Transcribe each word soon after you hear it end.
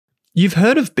You've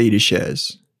heard of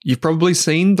BetaShares. You've probably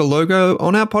seen the logo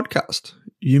on our podcast.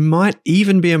 You might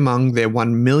even be among their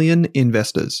 1 million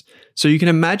investors. So you can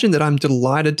imagine that I'm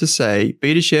delighted to say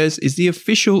BetaShares is the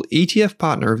official ETF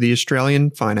partner of the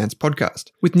Australian Finance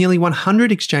Podcast. With nearly 100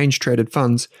 exchange-traded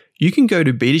funds, you can go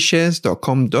to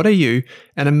betashares.com.au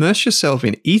and immerse yourself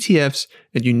in ETFs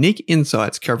and unique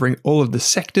insights covering all of the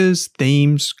sectors,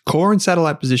 themes, core and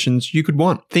satellite positions you could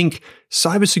want. Think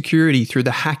cybersecurity through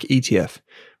the Hack ETF,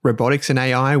 robotics and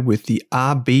AI with the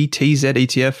RBTZ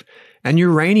ETF, and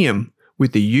uranium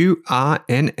with the URNM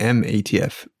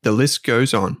ETF. The list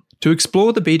goes on. To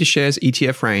explore the BetaShares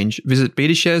ETF range, visit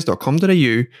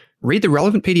betashares.com.au, read the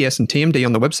relevant PDS and TMD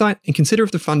on the website, and consider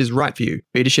if the fund is right for you.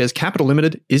 BetaShares Capital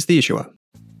Limited is the issuer.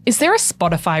 Is there a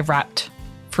Spotify Wrapped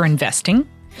for investing?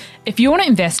 If you want to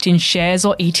invest in shares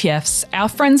or ETFs, our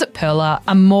friends at Pearler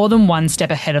are more than one step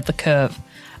ahead of the curve.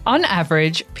 On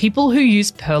average, people who use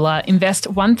Pearler invest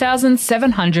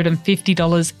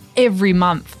 $1,750 every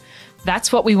month.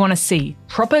 That's what we want to see,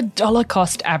 proper dollar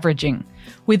cost averaging.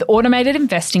 With automated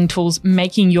investing tools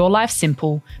making your life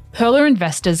simple, Pearler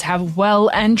investors have well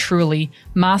and truly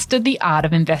mastered the art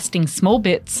of investing small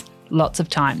bits, lots of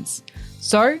times.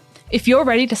 So, if you're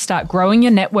ready to start growing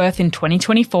your net worth in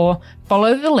 2024,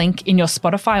 follow the link in your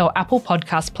Spotify or Apple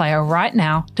podcast player right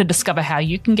now to discover how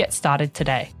you can get started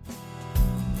today.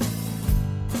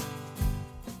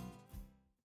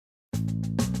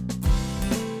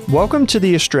 Welcome to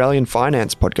the Australian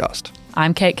Finance Podcast.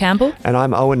 I'm Kate Campbell. And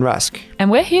I'm Owen Rask. And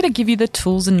we're here to give you the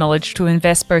tools and knowledge to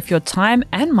invest both your time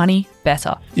and money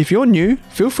better. If you're new,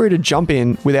 feel free to jump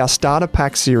in with our Starter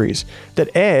Pack series that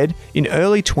aired in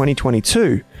early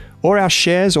 2022, or our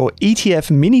Shares or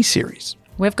ETF mini-series.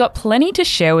 We've got plenty to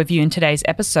share with you in today's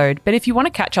episode, but if you want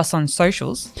to catch us on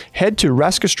socials, head to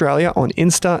Rask Australia on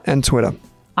Insta and Twitter.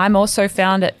 I'm also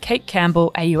found at Kate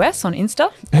Campbell AUS on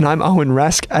Insta. And I'm Owen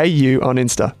Rask AU on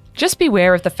Insta. Just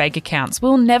beware of the fake accounts.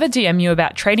 We'll never DM you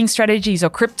about trading strategies or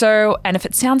crypto, and if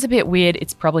it sounds a bit weird,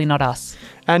 it's probably not us.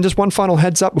 And just one final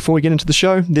heads up before we get into the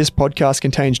show, this podcast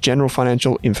contains general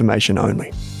financial information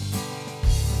only.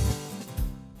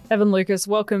 Evan Lucas,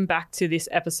 welcome back to this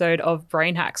episode of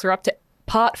Brain Hacks. We're up to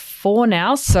part 4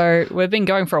 now, so we've been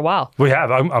going for a while. We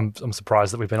have. I'm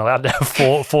surprised that we've been allowed to have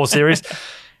four series.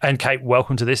 And Kate,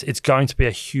 welcome to this. It's going to be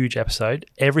a huge episode.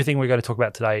 Everything we're going to talk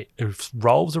about today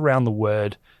revolves around the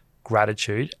word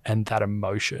gratitude and that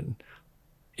emotion.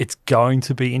 It's going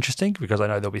to be interesting because I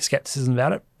know there'll be skepticism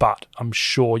about it, but I'm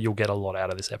sure you'll get a lot out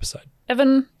of this episode.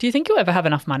 Evan, do you think you'll ever have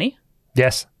enough money?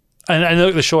 Yes. And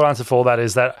look, the short answer for all that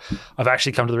is that I've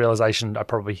actually come to the realization I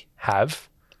probably have.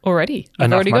 Already?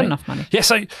 I've already got enough money. Yeah,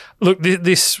 so look,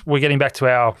 this we're getting back to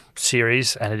our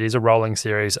series, and it is a rolling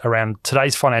series around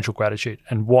today's financial gratitude,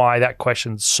 and why that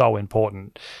question's so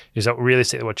important is that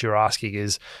realistically what you're asking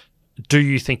is, do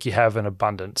you think you have an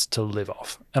abundance to live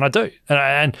off? And I do.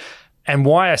 And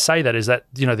why I say that is that,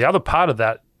 you know, the other part of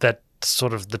that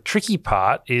sort of the tricky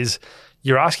part is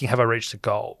you're asking, have I reached a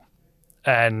goal?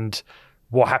 And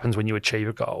what happens when you achieve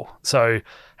a goal? So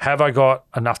have I got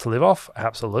enough to live off?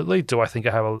 Absolutely. Do I think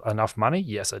I have enough money?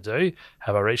 Yes, I do.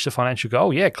 Have I reached a financial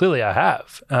goal? Yeah, clearly I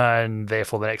have. And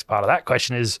therefore the next part of that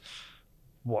question is,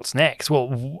 what's next?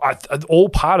 Well, all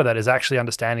part of that is actually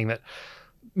understanding that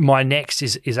my next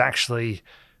is actually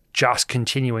just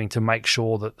continuing to make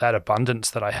sure that abundance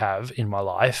that I have in my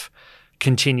life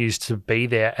continues to be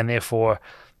there. And therefore,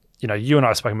 you know, you and I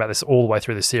have spoken about this all the way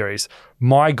through the series.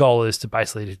 My goal is to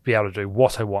basically be able to do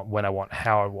what I want, when I want,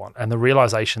 how I want. And the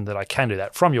realization that I can do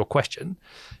that from your question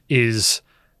has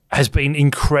been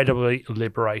incredibly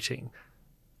liberating.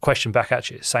 Question back at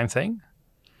you, same thing?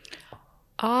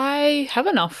 I have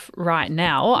enough right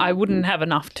now. I wouldn't have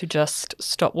enough to just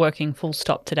stop working full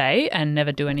stop today and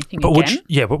never do anything again.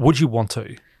 But would you want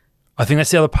to? I think that's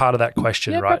the other part of that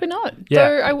question, right? Probably not.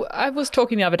 Yeah. So I was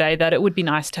talking the other day that it would be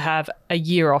nice to have a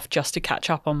year off just to catch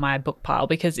up on my book pile,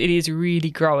 because it is really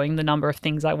growing, the number of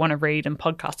things I want to read and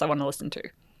podcasts I want to listen to.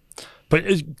 But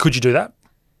could you do that?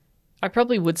 I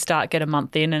probably would get a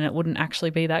month in and it wouldn't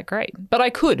actually be that great. But I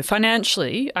could.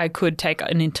 Financially, I could take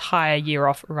an entire year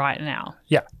off right now.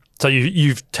 Yeah. So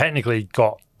you've technically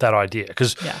got that idea,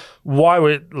 because why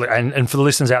and for the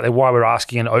listeners out there, why we're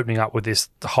asking and opening up with this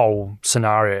whole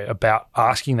scenario about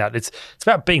asking that, it's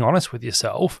about being honest with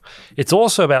yourself. It's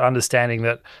also about understanding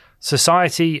that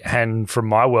society, and from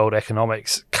my world,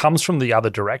 economics, comes from the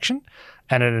other direction,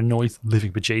 and it annoys the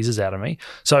living bejesus out of me.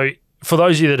 So for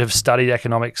those of you that have studied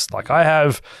economics like I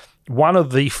have, one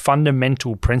of the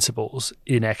fundamental principles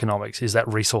in economics is that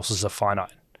resources are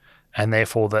finite. And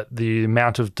therefore that the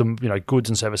amount of goods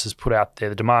and services put out there,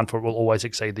 the demand for it will always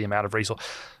exceed the amount of resource.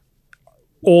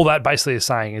 all that basically is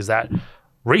saying is that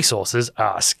resources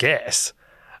are scarce.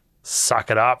 Suck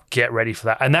it up, get ready for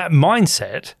that. And that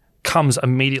mindset comes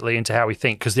immediately into how we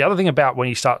think. Because the other thing about when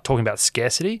you start talking about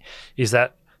scarcity is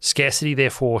that scarcity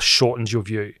therefore shortens your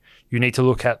view. You need to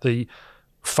look at the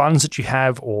funds that you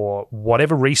have or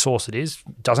whatever resource it is.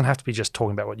 It doesn't have to be just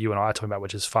talking about what you and I are talking about,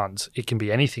 which is funds. It can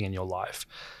be anything in your life.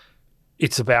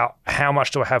 It's about how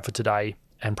much do I have for today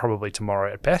and probably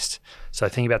tomorrow at best. So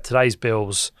think about today's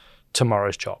bills,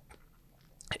 tomorrow's job.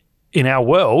 In our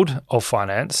world of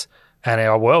finance and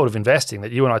our world of investing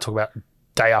that you and I talk about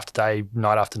day after day,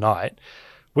 night after night,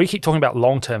 we keep talking about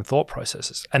long-term thought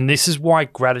processes. And this is why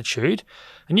gratitude,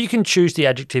 and you can choose the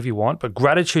adjective you want, but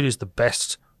gratitude is the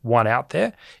best one out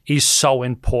there, is so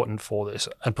important for this.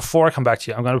 And before I come back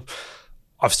to you,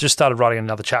 I've just started writing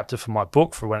another chapter for my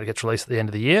book for when it gets released at the end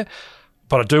of the year.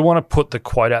 But I do want to put the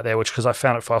quote out there, which because I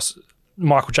found it for us,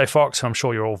 Michael J. Fox, who I'm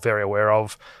sure you're all very aware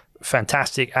of,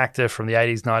 fantastic actor from the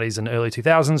 80s, 90s and early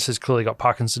 2000s, has clearly got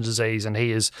Parkinson's disease and he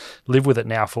has lived with it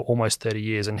now for almost 30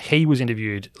 years. And he was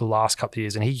interviewed the last couple of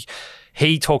years and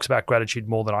he talks about gratitude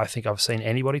more than I think I've seen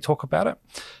anybody talk about it.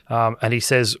 And he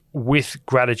says, with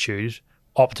gratitude,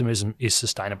 optimism is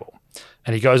sustainable.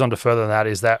 And he goes on to further than that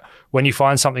is that when you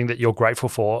find something that you're grateful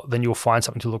for, then you'll find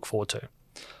something to look forward to.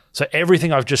 So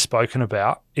everything I've just spoken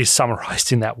about is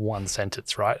summarized in that one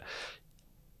sentence, right?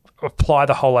 Apply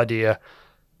the whole idea.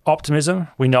 Optimism,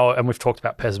 we know, and we've talked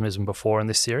about pessimism before in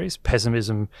this series.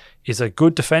 Pessimism is a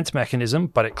good defense mechanism,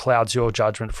 but it clouds your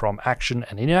judgment from action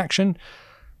and inaction.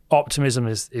 Optimism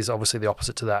is obviously the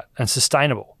opposite to that. And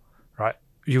sustainable, right?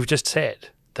 You've just said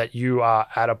that you are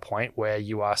at a point where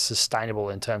you are sustainable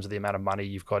in terms of the amount of money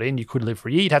you've got in. You could live for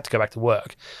a year, you'd have to go back to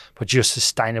work, but you're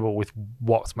sustainable with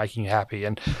what's making you happy.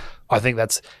 And I think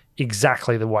that's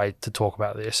exactly the way to talk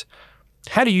about this.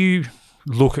 How do you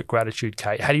look at gratitude,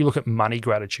 Kate? How do you look at money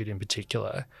gratitude in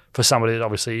particular for somebody that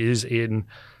obviously is in,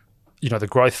 the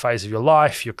growth phase of your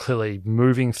life? You're clearly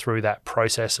moving through that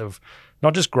process of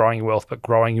not just growing your wealth, but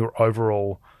growing your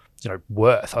overall,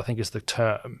 worth, I think is the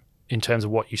term, in terms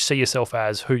of what you see yourself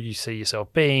as, who you see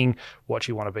yourself being, what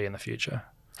you want to be in the future.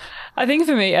 I think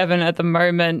for me, Evan, at the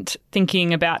moment,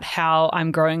 thinking about how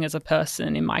I'm growing as a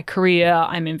person in my career,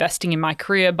 I'm investing in my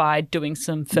career by doing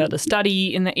some further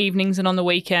study in the evenings and on the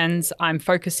weekends. I'm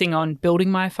focusing on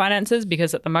building my finances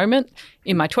because at the moment,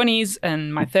 in my 20s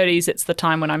and my 30s, it's the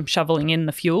time when I'm shoveling in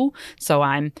the fuel. So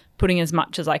I'm putting as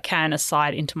much as I can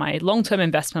aside into my long-term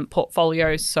investment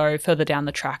portfolio. So further down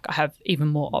the track, I have even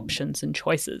more options and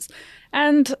choices.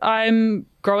 And I'm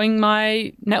growing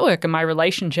my network and my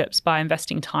relationships by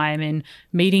investing time in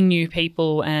meeting new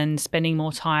people and spending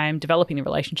more time developing the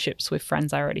relationships with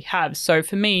friends I already have. So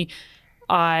for me,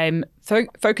 I'm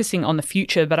focusing on the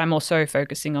future, but I'm also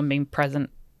focusing on being present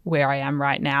where I am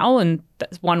right now. And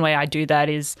that's one way I do that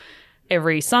is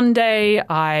every Sunday,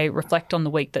 I reflect on the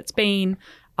week that's been.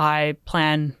 I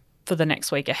plan for the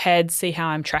next week ahead, see how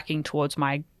I'm tracking towards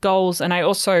my goals. And I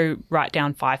also write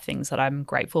down 5 things that I'm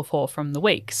grateful for from the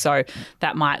week. So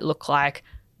that might look like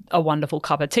a wonderful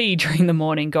cup of tea during the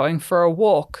morning, going for a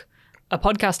walk, a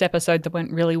podcast episode that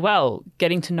went really well,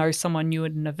 getting to know someone new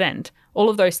at an event. All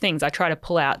of those things, I try to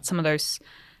pull out some of those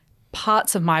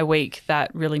parts of my week that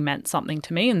really meant something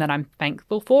to me and that I'm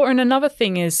thankful for. And another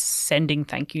thing is sending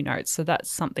thank you notes. So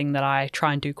that's something that I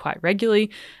try and do quite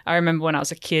regularly. I remember when I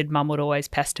was a kid, Mum would always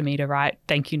pester me to write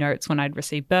thank you notes when I'd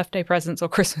receive birthday presents or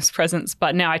Christmas presents.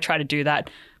 But now I try to do that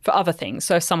for other things.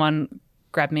 So if someone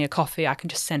grabbed me a coffee, I can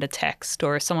just send a text.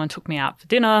 Or if someone took me out for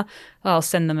dinner, I'll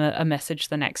send them a message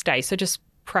the next day. So just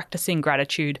practicing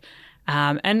gratitude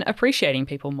and appreciating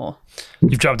people more.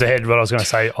 You've jumped ahead. What I was going to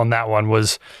say on that one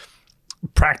was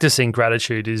practicing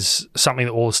gratitude is something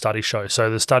that all the studies show.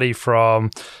 So the study from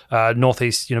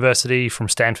Northeast University, from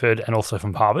Stanford, and also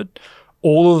from Harvard,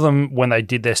 all of them, when they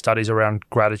did their studies around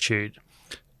gratitude,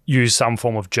 used some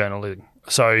form of journaling.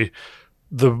 So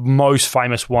the most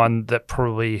famous one that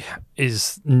probably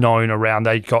is known around,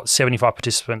 they got 75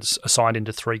 participants assigned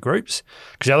into 3 groups.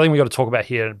 Because the other thing we got to talk about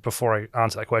here before I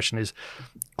answer that question is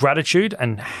gratitude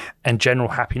and general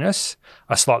happiness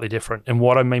are slightly different. And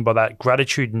what I mean by that,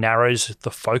 gratitude narrows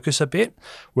the focus a bit,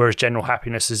 whereas general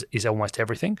happiness is almost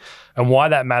everything. And why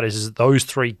that matters is those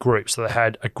 3 groups. So they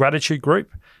had a gratitude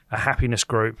group, a happiness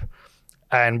group,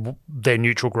 and their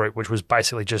neutral group, which was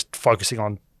basically just focusing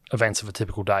on events of a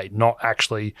typical day, not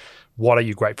actually what are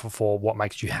you grateful for, what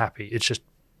makes you happy. It's just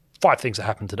 5 things that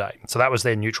happened today. So that was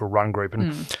their neutral run group.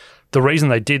 And the reason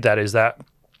they did that is that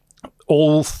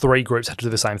all 3 groups had to do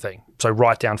the same thing. So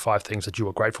write down 5 things that you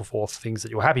were grateful for, things that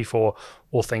you were happy for,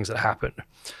 or things that happened.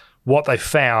 What they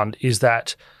found is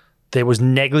that there was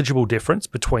negligible difference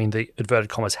between the inverted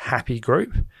commas happy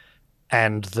group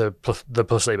and the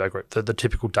placebo group, the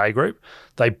typical day group.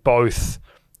 They both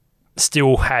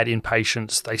still had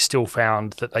inpatients. They still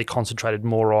found that they concentrated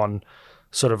more on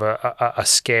sort of a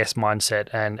scarce mindset,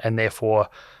 and therefore,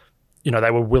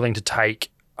 they were willing to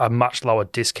take a much lower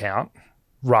discount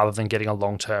rather than getting a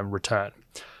long-term return.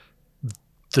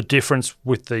 The difference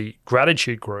with the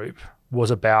gratitude group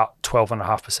was about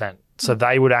 12.5%. So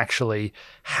they would actually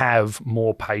have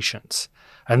more patience.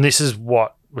 And this is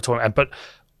what we're talking about. But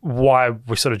why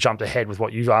we sort of jumped ahead with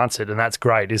what you've answered, and that's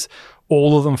great, is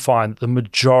all of them find the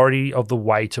majority of the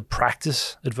way to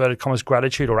practice inverted commas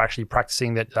gratitude, or actually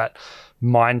practicing that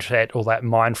mindset or that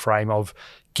mind frame of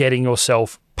getting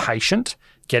yourself patient,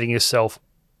 getting yourself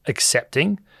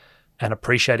accepting and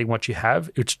appreciating what you have,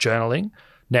 it's journaling.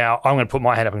 Now, I'm going to put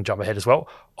my hand up and jump ahead as well.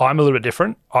 I'm a little bit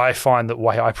different. I find that the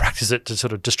way I practice it to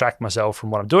sort of distract myself from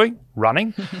what I'm doing,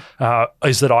 running,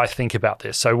 is that I think about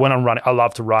this. So when I'm running, I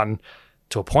love to run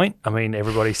to a point. I mean,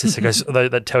 everybody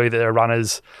that tell you that they're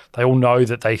runners, they all know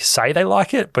that they say they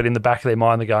like it, but in the back of their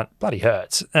mind, they're going, bloody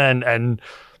hurts. And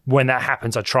when that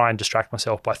happens, I try and distract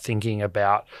myself by thinking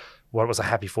about what was I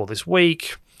happy for this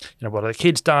week? What are the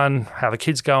kids done? How are the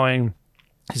kids going?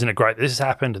 Isn't it great that this has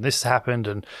happened and this has happened,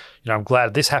 and I'm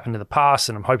glad this happened in the past,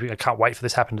 and I can't wait for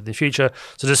this to happen in the future.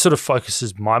 So this sort of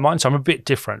focuses my mind. So I'm a bit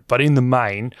different, but in the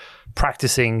main,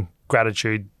 practicing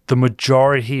gratitude, the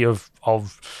majority of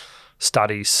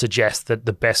studies suggest that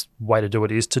the best way to do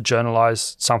it is to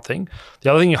journalize something.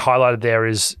 The other thing you highlighted there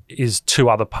is two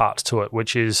other parts to it,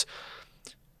 which is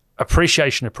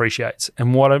appreciation appreciates.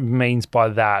 And what it means by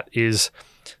that is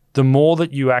the more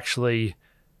that you actually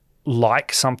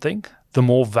like something, the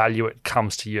more value it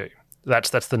comes to you.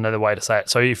 That's another way to say it.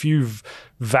 So if you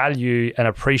value and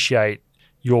appreciate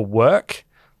your work,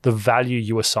 the value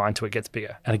you assign to it gets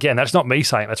bigger. And again, that's not me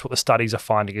saying, that's what the studies are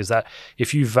finding, is that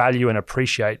if you value and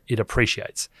appreciate, it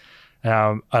appreciates. I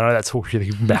know that's a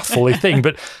really mouthful-y thing,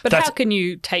 but how can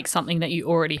you take something that you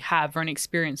already have or an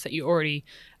experience that you already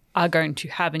are going to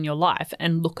have in your life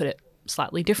and look at it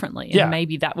slightly differently? And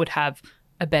maybe that would have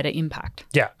a better impact.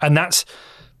 Yeah, and that's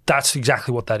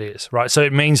exactly what that is, right? So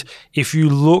it means if you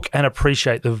look and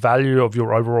appreciate the value of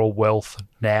your overall wealth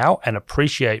now and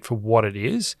appreciate for what it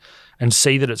is and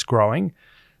see that it's growing,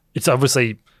 it's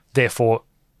obviously therefore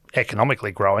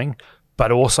economically growing,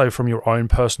 but also from your own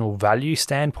personal value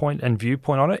standpoint and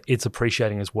viewpoint on it, it's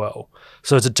appreciating as well.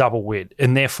 So it's a double win.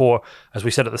 And therefore, as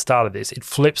we said at the start of this, it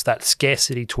flips that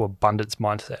scarcity to abundance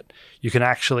mindset. You can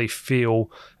actually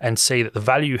feel and see that the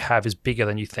value you have is bigger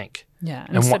than you think. Yeah,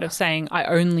 instead of saying, I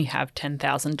only have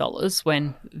 $10,000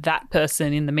 when that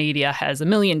person in the media has $1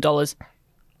 million,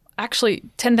 actually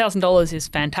 $10,000 is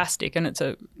fantastic, and it's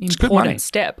an important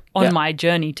step on my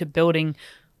journey to building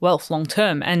wealth long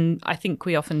term. And I think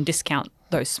we often discount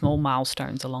those small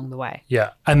milestones along the way.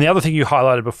 Yeah, and the other thing you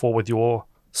highlighted before with your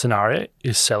scenario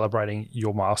is celebrating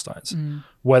your milestones,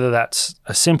 whether that's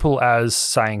as simple as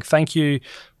saying thank you,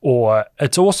 or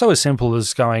it's also as simple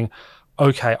as going,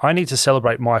 okay, I need to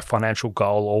celebrate my financial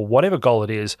goal or whatever goal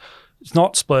it is. It's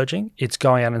not splurging. It's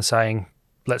going out and saying,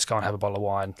 let's go and have a bottle of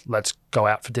wine. Let's go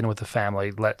out for dinner with the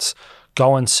family. Let's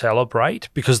go and celebrate.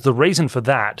 Because the reason for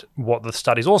that, what the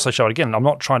studies also showed, again, I'm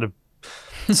not trying to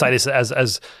say this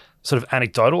as sort of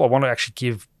anecdotal. I want to actually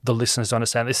give the listeners to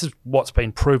understand this is what's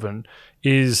been proven,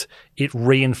 is it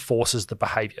reinforces the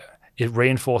behavior. It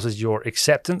reinforces your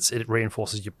acceptance. It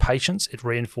reinforces your patience. It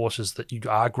reinforces that you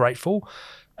are grateful.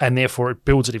 And therefore, it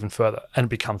builds it even further and it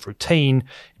becomes routine.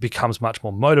 It becomes much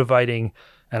more motivating.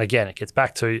 And again, it gets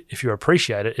back to if you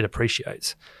appreciate it, it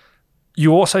appreciates.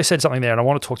 You also said something there, and I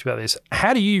want to talk to you about this.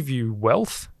 How do you view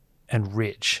wealth and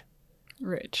rich?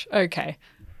 Rich. Okay.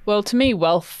 Well, to me,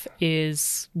 wealth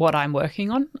is what I'm working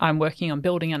on. I'm working on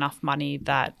building enough money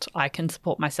that I can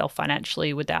support myself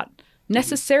financially without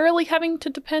necessarily having to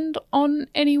depend on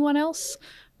anyone else.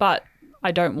 But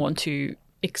I don't want to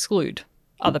exclude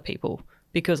other people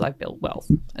because I've built wealth,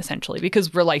 essentially,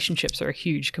 because relationships are a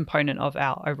huge component of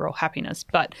our overall happiness.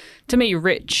 But to me,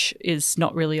 rich is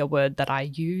not really a word that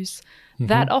I use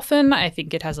that often. I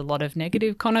think it has a lot of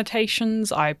negative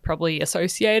connotations. I probably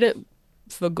associate it,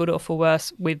 for good or for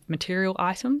worse, with material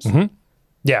items.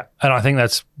 Yeah, and I think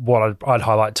that's what I'd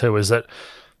highlight too, is that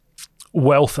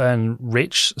wealth and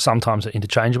rich sometimes are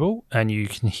interchangeable, and you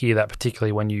can hear that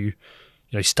particularly when you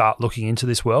start looking into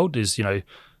this world, is,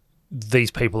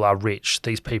 these people are rich,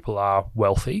 these people are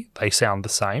wealthy, they sound the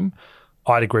same.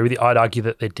 I'd agree with you. I'd argue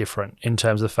that they're different in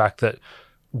terms of the fact that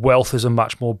wealth is a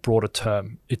much more broader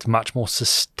term. It's a much more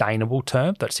sustainable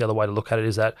term. That's the other way to look at it,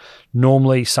 is that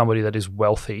normally somebody that is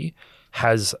wealthy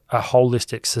has a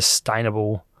holistic,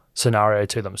 sustainable scenario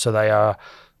to them. So they are,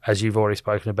 as you've already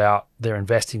spoken about, they're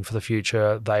investing for the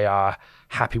future. They are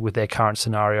happy with their current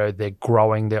scenario. They're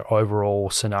growing their overall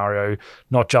scenario,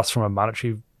 not just from a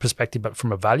monetary perspective, but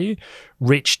from a value.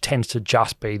 Rich tends to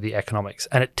just be the economics,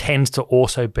 and it tends to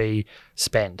also be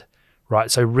spend,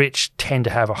 right? So rich tend to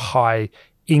have a high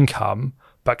income,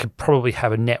 but could probably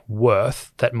have a net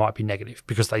worth that might be negative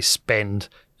because they spend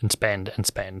and spend and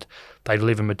spend. They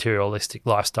live a materialistic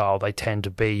lifestyle. They tend to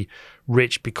be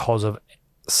rich because of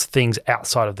things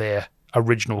outside of their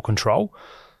original control.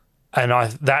 And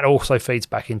that also feeds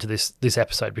back into this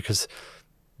episode, because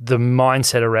the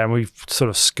mindset around, we've sort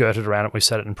of skirted around it, we've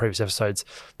said it in previous episodes,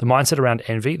 the mindset around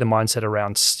envy, the mindset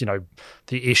around,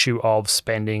 the issue of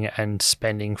spending and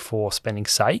spending for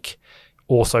spending's sake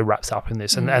also wraps up in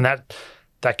this. And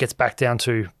that gets back down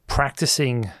to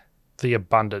practicing the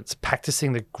abundance,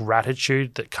 practicing the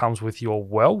gratitude that comes with your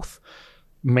wealth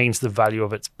means the value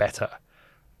of it's better.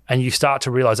 And you start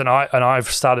to realize, and I've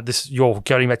started this, you're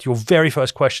getting back to your very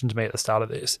first question to me at the start of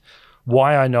this,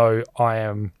 why I know I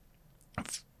am,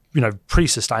 pretty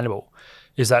sustainable,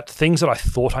 is that things that I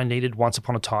thought I needed once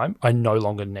upon a time, I no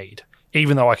longer need,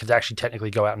 even though I could actually technically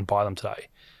go out and buy them today.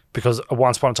 Because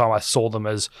once upon a time, I saw them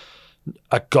as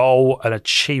a goal, an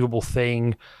achievable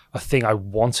thing, a thing I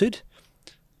wanted.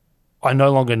 I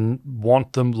no longer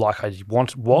want them like I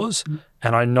was,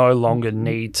 and I no longer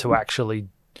need to actually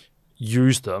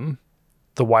use them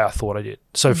the way I thought I did.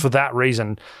 So for that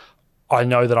reason, I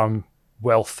know that I'm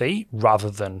wealthy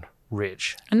rather than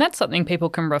rich. And that's something people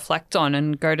can reflect on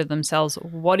and go to themselves,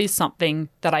 what is something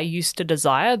that I used to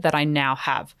desire that I now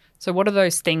have? So what are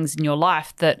those things in your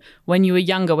life that when you were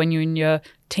younger, when you're in your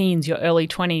teens, your early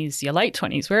 20s, your late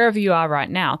 20s, wherever you are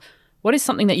right now, what is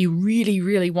something that you really,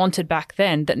 really wanted back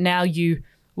then that now you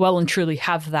well and truly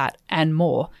have that and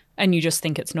more, and you just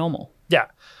think it's normal? Yeah.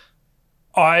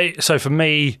 So for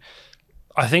me,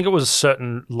 I think it was a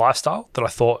certain lifestyle that I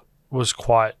thought was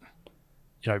quite,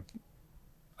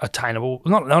 attainable.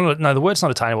 No, the word's not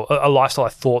attainable. A lifestyle I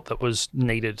thought that was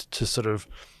needed to sort of,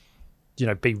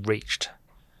 be reached.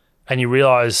 And you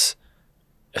realize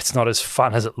it's not as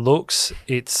fun as it looks.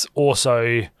 It's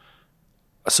also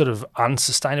sort of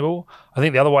unsustainable. I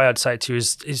think the other way I'd say it to you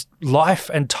is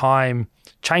life and time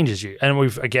changes you. And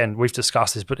we've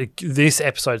discussed this, but this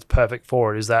episode is perfect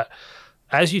for it, is that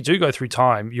as you do go through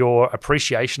time, your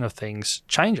appreciation of things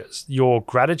changes. Your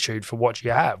gratitude for what you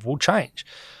have will change.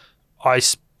 I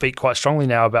speak quite strongly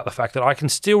now about the fact that I can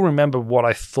still remember what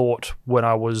I thought when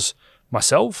I was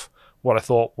myself, what I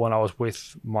thought when I was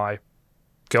with my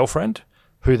girlfriend,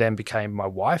 who then became my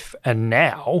wife, and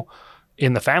now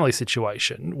in the family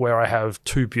situation where I have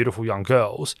two beautiful young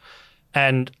girls,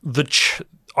 and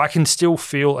I can still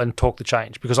feel and talk the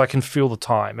change because I can feel the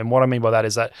time. And what I mean by that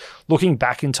is that looking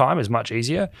back in time is much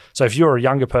easier. So if you're a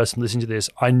younger person listening to this,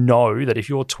 I know that if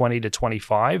you're 20 to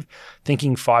 25,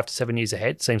 thinking 5 to 7 years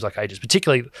ahead seems like ages.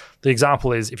 Particularly, the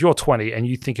example is if you're 20 and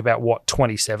you think about what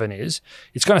 27 is,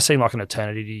 it's going to seem like an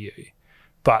eternity to you.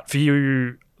 But for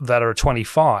you that are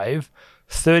 25,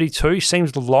 32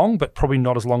 seems long, but probably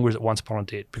not as long as it once upon a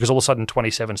did, because all of a sudden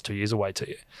 27 is 2 years away to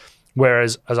you.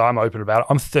 Whereas, as I'm open about it,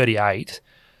 I'm 38,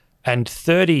 and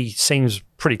 30 seems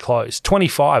pretty close.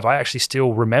 25, I actually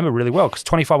still remember really well, because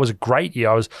 25 was a great year.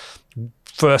 I was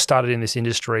first started in this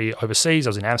industry overseas. I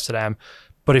was in Amsterdam.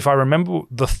 But if I remember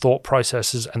the thought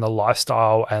processes and the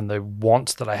lifestyle and the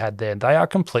wants that I had then, they are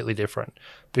completely different,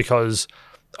 because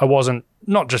I wasn't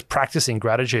not just practicing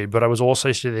gratitude, but I was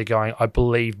also sitting there going, I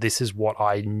believe this is what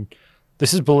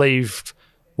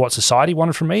society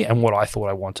wanted from me and what I thought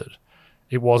I wanted.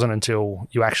 It wasn't until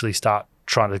you actually start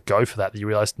trying to go for that you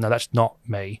realize, no, that's not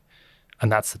me. And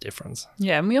that's the difference.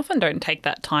 Yeah, and we often don't take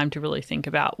that time to really think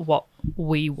about what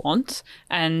we want.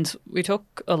 And we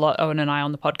talk a lot, Owen and I,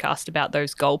 on the podcast about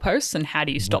those goalposts and how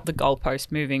do you stop the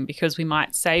goalpost moving, because we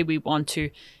might say we want to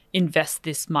invest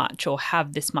this much or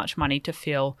have this much money to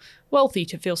feel wealthy,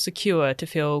 to feel secure, to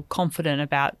feel confident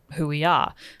about who we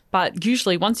are. But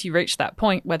usually once you reach that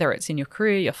point, whether it's in your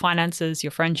career, your finances,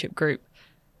 your friendship group,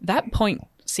 that point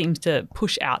seems to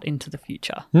push out into the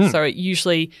future. So it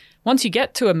usually, once you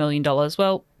get to $1 million,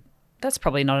 well, that's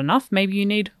probably not enough. Maybe you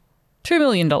need $2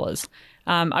 million.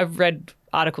 I've read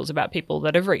articles about people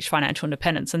that have reached financial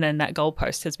independence and then that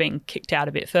goalpost has been kicked out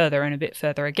a bit further and a bit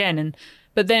further again.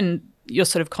 But then you're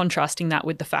sort of contrasting that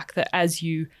with the fact that as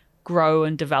you grow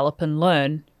and develop and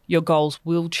learn, your goals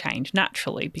will change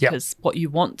naturally because what you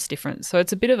want's different. So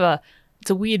it's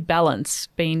a weird balance,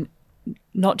 being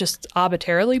not just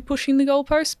arbitrarily pushing the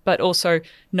goalpost, but also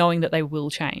knowing that they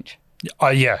will change.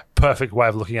 Perfect way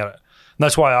of looking at it. And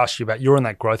that's why I asked you about, you're in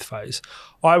that growth phase.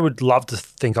 I would love to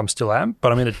think I'm still am,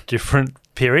 but I'm in a different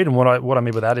period. And what I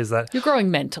mean by that is that You're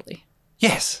growing mentally.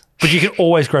 yes, but you can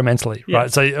always grow mentally, Yeah.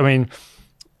 right? So I mean,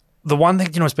 the one thing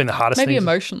it's been the hardest Maybe thing.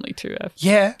 emotionally too.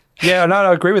 Yeah, no,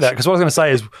 I agree with that. Because what I was going to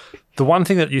say is the one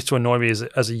thing that used to annoy me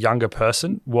as a younger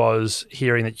person was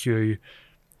hearing that you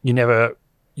never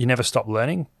stop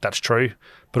learning. That's true,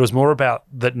 but it was more about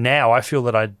that. Now I feel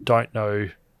that I don't know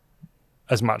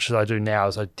as much as I do now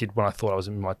as I did when I thought I was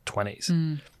in my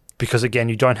 20s. Because again,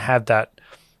 you don't have that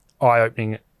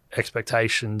eye-opening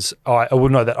expectations. I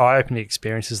would know that eye-opening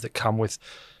experiences that come with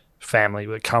family,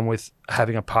 that come with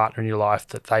having a partner in your life,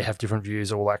 that they have different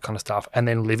views, all that kind of stuff, and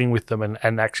then living with them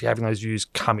and actually having those views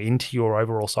come into your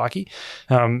overall psyche.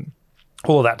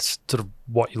 All of that's sort of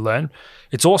what you learn.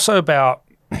 It's also about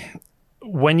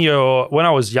when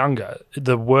I was younger,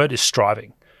 the word is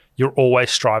striving. You're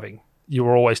always striving. You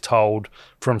were always told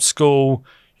from school,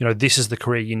 this is the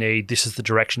career you need. This is the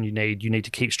direction you need. You need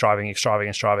to keep striving and striving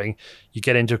and striving. You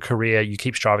get into a career, you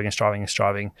keep striving and striving and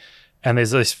striving. And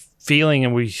there's this feeling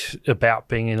about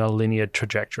being in a linear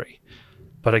trajectory.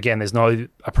 But again, there's no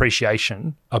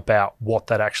appreciation about what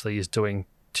that actually is doing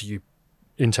to you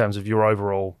in terms of your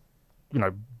overall,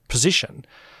 position.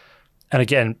 And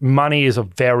again, money is a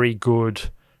very good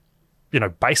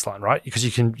baseline, right? Because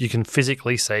you can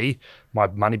physically see my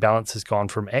money balance has gone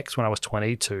from X when I was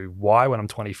 20 to Y when I'm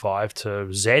 25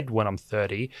 to Z when I'm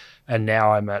 30, and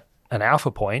now I'm at an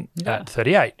alpha point at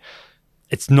 38.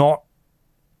 It's not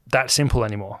that simple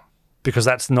anymore, because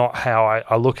that's not how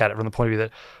I look at it from the point of view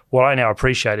that what I now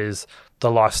appreciate is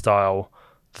the lifestyle,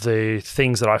 the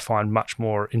things that I find much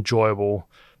more enjoyable.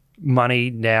 Money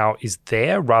now is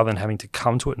there rather than having to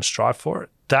come to it and strive for it.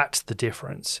 That's the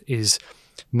difference. Is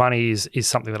money is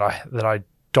something that I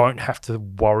don't have to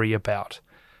worry about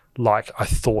like I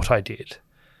thought I did.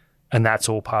 And that's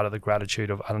all part of the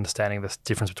gratitude of understanding the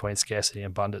difference between scarcity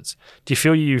and abundance. Do you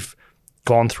feel you've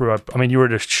gone through you were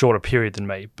at a shorter period than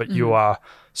me, but you are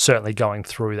certainly going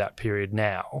through that period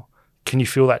now. Can you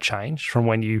feel that change from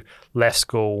when you left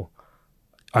school?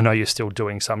 I know you're still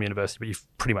doing some university, but you've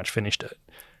pretty much finished it.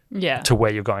 Yeah. To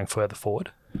where you're going further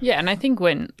forward. Yeah, and I think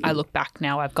when I look back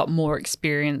now, I've got more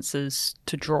experiences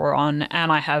to draw on, and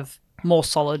I have more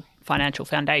solid financial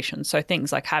foundations. So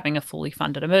things like having a fully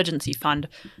funded emergency fund,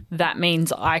 that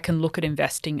means I can look at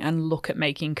investing and look at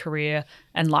making career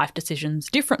and life decisions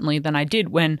differently than I did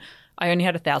when I only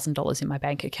had $1,000 in my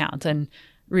bank account. And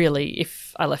really,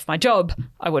 if I left my job,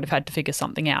 I would have had to figure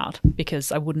something out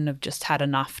because I wouldn't have just had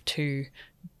enough to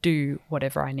do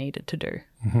whatever I needed to do.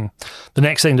 Mm-hmm. The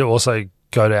next thing to also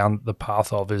go down the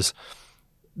path of is,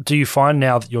 do you find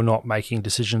now that you're not making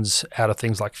decisions out of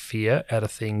things like fear, out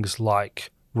of things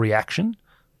like reaction,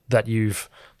 that you've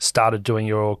started doing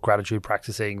your gratitude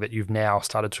practicing, that you've now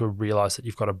started to realize that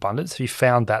you've got abundance? Have you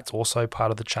found that's also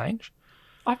part of the change?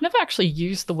 I've never actually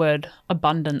used the word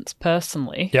abundance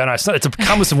personally. Yeah, no, it's a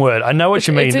cumbersome word. I know what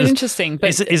you mean. It's interesting.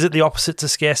 But is it the opposite to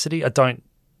scarcity? I don't.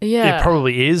 Yeah. It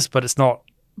probably is, but it's not.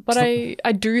 But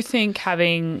I do think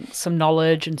having some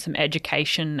knowledge and some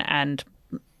education and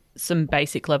some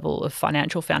basic level of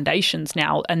financial foundations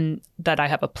now, and that I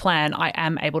have a plan, I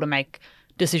am able to make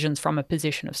decisions from a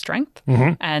position of strength.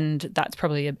 Mm-hmm. And that's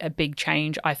probably a big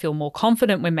change. I feel more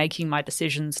confident when making my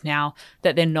decisions now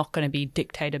that they're not going to be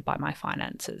dictated by my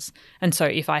finances. And so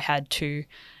if I had to,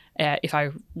 if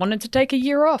I wanted to take a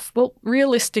year off, well,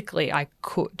 realistically, I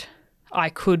could. I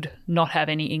could not have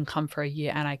any income for a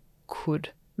year and I could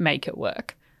make it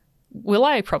work. Will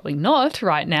I? Probably not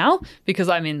right now because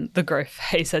I'm in the growth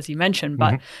phase, as you mentioned.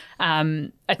 But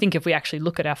I think if we actually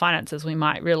look at our finances, we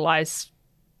might realize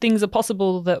things are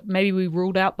possible that maybe we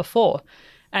ruled out before.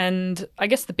 And I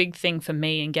guess the big thing for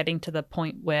me in getting to the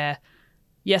point where,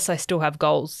 yes, I still have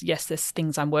goals. Yes, there's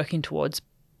things I'm working towards,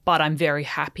 but I'm very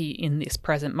happy in this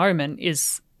present moment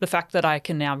is the fact that I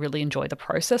can now really enjoy the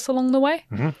process along the way.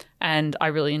 Mm-hmm. And I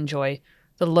really enjoy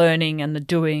the learning and the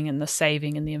doing and the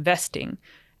saving and the investing.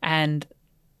 And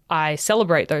I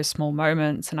celebrate those small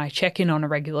moments and I check in on a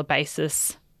regular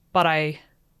basis.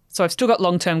 So I've still got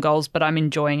long-term goals, but I'm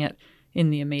enjoying it in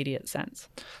the immediate sense.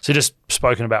 So you just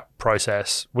spoken about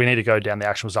process. We need to go down the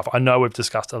actionable stuff. I know we've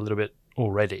discussed a little bit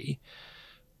already.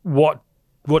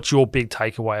 What's your big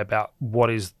takeaway about what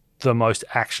is the most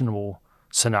actionable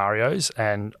scenarios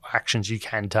and actions you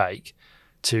can take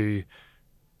to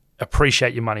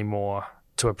appreciate your money more,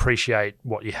 to appreciate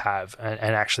what you have, and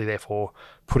actually therefore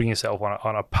putting yourself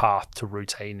on a path to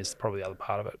routine is probably the other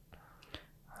part of it?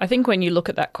 I think when you look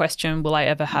at that question, will I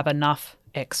ever have enough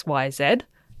X, Y, Z?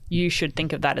 You should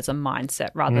think of that as a mindset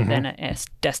rather than a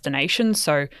destination.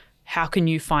 So how can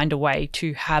you find a way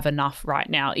to have enough right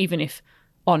now, even if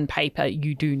on paper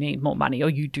you do need more money or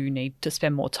you do need to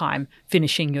spend more time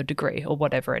finishing your degree or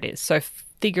whatever it is. So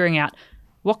figuring out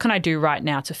what can I do right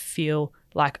now to feel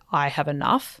like I have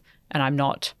enough and I'm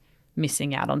not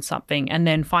missing out on something, and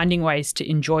then finding ways to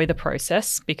enjoy the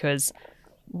process, because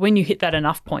when you hit that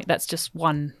enough point, that's just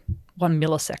one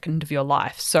millisecond of your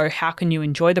life. So how can you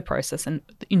enjoy the process and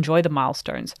enjoy the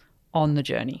milestones on the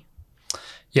journey?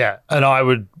 Yeah, and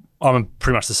I'm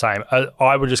pretty much the same.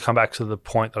 I would just come back to the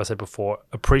point that I said before.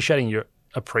 Appreciating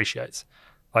appreciates,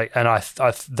 and I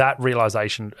that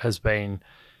realization has been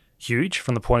huge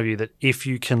from the point of view that if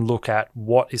you can look at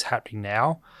what is happening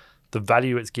now, the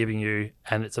value it's giving you,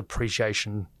 and its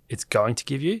appreciation it's going to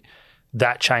give you,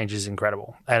 that change is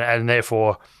incredible. And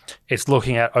therefore, it's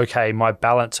looking at, okay, my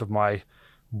balance of my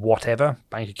whatever,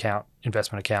 bank account,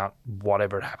 investment account,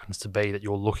 whatever it happens to be that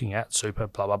you're looking at, super,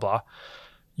 blah, blah, blah.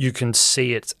 You can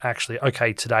see it's actually,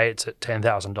 okay, today it's at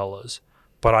 $10,000,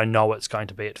 but I know it's going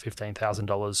to be at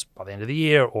 $15,000 by the end of the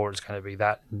year, or it's going to be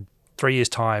that in 3 years'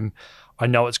 time. I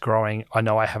know it's growing. I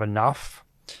know I have enough.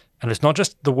 And it's not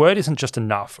just, the word isn't just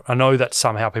enough. I know that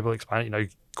somehow people explain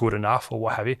it, good enough or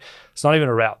what have you. It's not even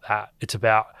about that. It's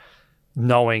about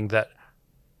knowing that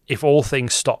if all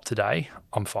things stop today,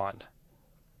 I'm fine.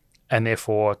 And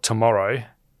therefore tomorrow,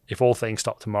 if all things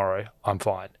stop tomorrow, I'm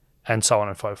fine. And so on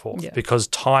and so forth. Yeah. Because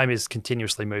time is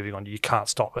continuously moving on. You can't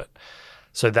stop it.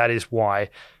 So that is why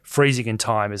freezing in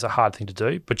time is a hard thing to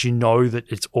do, but you know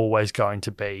that it's always going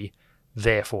to be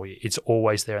there for you. It's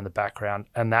always there in the background.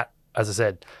 And that, as I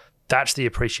said, that's the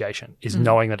appreciation, is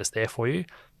knowing that it's there for you.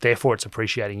 Therefore, it's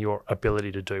appreciating your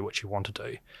ability to do what you want to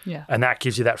do. Yeah. And that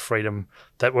gives you that freedom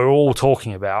that we're all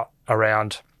talking about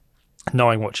around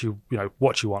knowing what you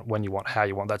want, when you want, how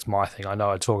you want. That's my thing. I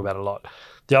know I talk about it a lot.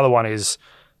 The other one is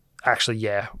actually,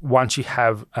 once you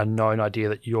have a known idea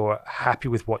that you're happy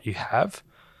with what you have,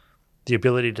 the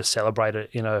ability to celebrate it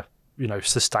in a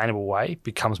sustainable way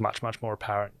becomes much, much more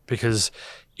apparent. Because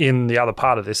in the other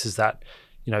part of this is that,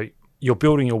 you're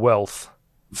building your wealth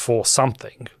for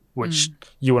something, which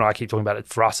you and I keep talking about it.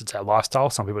 For us, it's our lifestyle.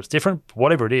 Some people it's different. But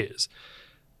whatever it is,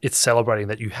 it's celebrating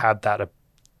that you have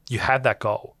that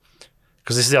goal.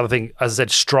 Because this is the other thing. As I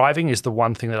said, striving is the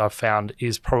one thing that I've found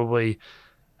is probably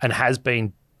and has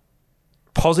been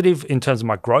positive in terms of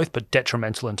my growth, but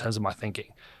detrimental in terms of my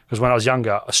thinking. Because when I was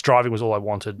younger, striving was all I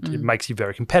wanted. It makes you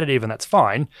very competitive, and that's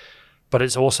fine. But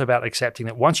it's also about accepting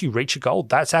that once you reach a goal,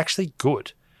 that's actually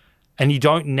good. And you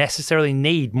don't necessarily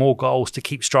need more goals to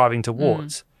keep striving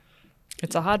towards.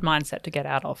 It's a hard mindset to get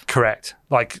out of. Correct.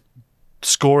 Like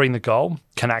scoring the goal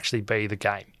can actually be the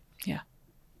game. Yeah.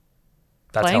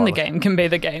 That's Playing the game can be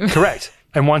the game. Correct.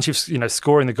 And once you've,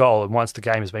 scoring the goal, and once the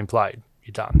game has been played,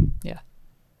 you're done. Yeah.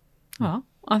 Well,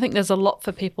 I think there's a lot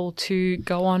for people to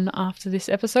go on after this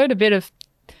episode. A bit of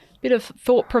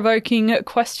thought-provoking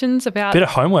questions about... Bit of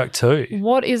homework too.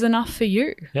 What is enough for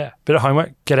you? Yeah, bit of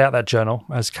homework. Get out that journal,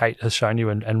 as Kate has shown you,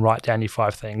 and write down your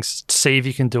 5 things. See if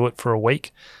you can do it for a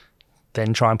week,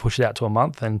 then try and push it out to a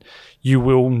month, and you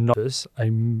will notice a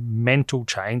mental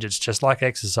change. It's just like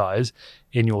exercise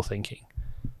in your thinking.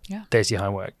 Yeah. There's your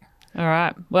homework. All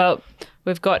right. Well,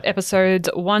 we've got episodes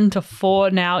 1 to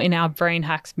 4 now in our Brain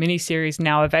Hacks mini-series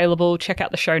now available. Check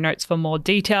out the show notes for more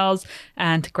details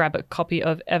and to grab a copy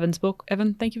of Evan's book.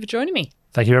 Evan, thank you for joining me.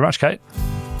 Thank you very much, Kate.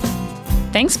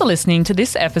 Thanks for listening to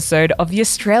this episode of the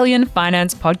Australian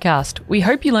Finance Podcast. We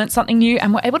hope you learnt something new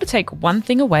and were able to take one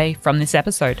thing away from this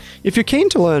episode. If you're keen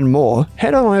to learn more,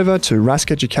 head on over to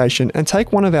Rask Education and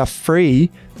take one of our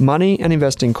free money and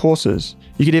investing courses.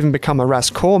 You could even become a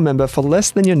Rask Core member for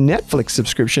less than your Netflix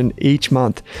subscription each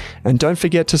month. And don't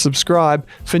forget to subscribe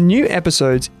for new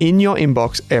episodes in your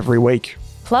inbox every week.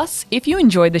 Plus, if you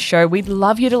enjoyed the show, we'd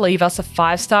love you to leave us a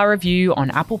 5-star review on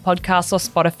Apple Podcasts or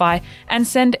Spotify and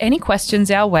send any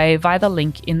questions our way via the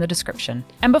link in the description.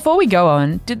 And before we go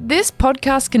on, did this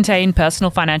podcast contain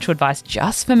personal financial advice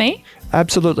just for me?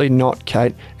 Absolutely not,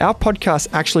 Kate. Our podcast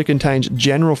actually contains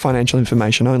general financial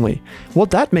information only.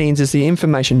 What that means is the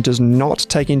information does not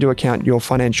take into account your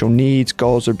financial needs,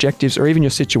 goals, objectives, or even your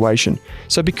situation.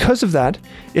 So because of that,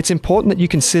 it's important that you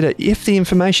consider if the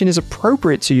information is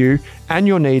appropriate to you and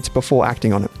your needs before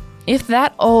acting on it. If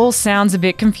that all sounds a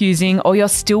bit confusing or you're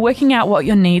still working out what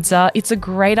your needs are, it's a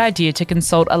great idea to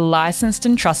consult a licensed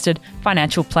and trusted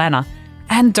financial planner.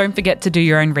 And don't forget to do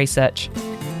your own research.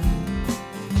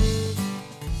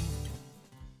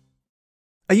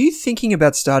 Are you thinking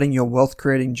about starting your wealth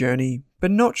creating journey,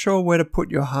 but not sure where to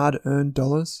put your hard-earned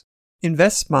dollars?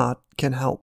 InvestSmart can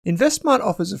help. InvestSmart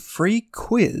offers a free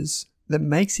quiz that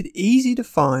makes it easy to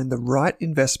find the right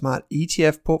InvestSmart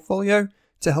ETF portfolio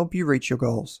to help you reach your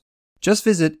goals. Just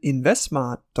visit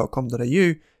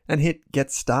investsmart.com.au and hit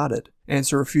Get Started.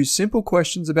 Answer a few simple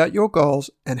questions about your goals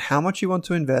and how much you want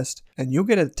to invest, and you'll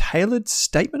get a tailored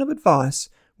statement of advice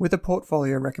with a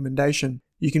portfolio recommendation.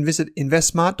 You can visit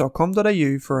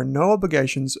investsmart.com.au for a no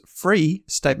obligations free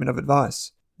statement of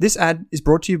advice. This ad is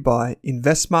brought to you by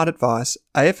InvestSmart Advice,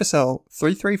 AFSL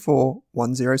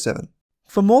 334107.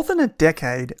 For more than a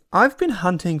decade, I've been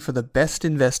hunting for the best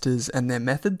investors and their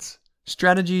methods,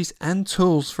 strategies, and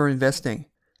tools for investing.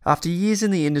 After years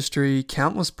in the industry,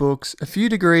 countless books, a few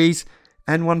degrees,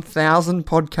 and 1,000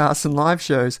 podcasts and live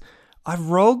shows, I've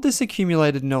rolled this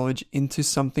accumulated knowledge into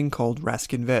something called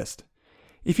Rask Invest.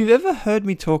 If you've ever heard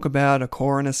me talk about a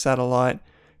core and a satellite,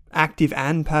 active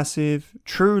and passive,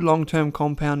 true long-term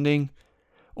compounding,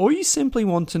 or you simply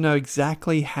want to know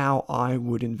exactly how I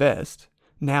would invest,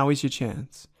 now is your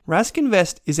chance. Rask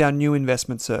Invest is our new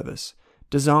investment service,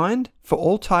 designed for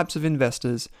all types of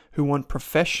investors who want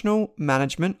professional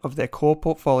management of their core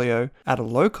portfolio at a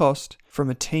low cost from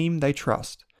a team they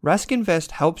trust. Rask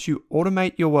Invest helps you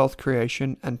automate your wealth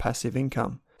creation and passive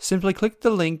income. Simply click the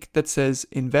link that says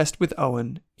Invest with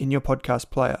Owen in your podcast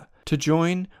player to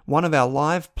join one of our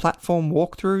live platform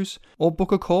walkthroughs or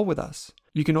book a call with us.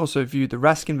 You can also view the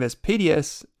Rask Invest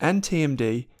PDS and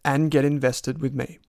TMD and get invested with me.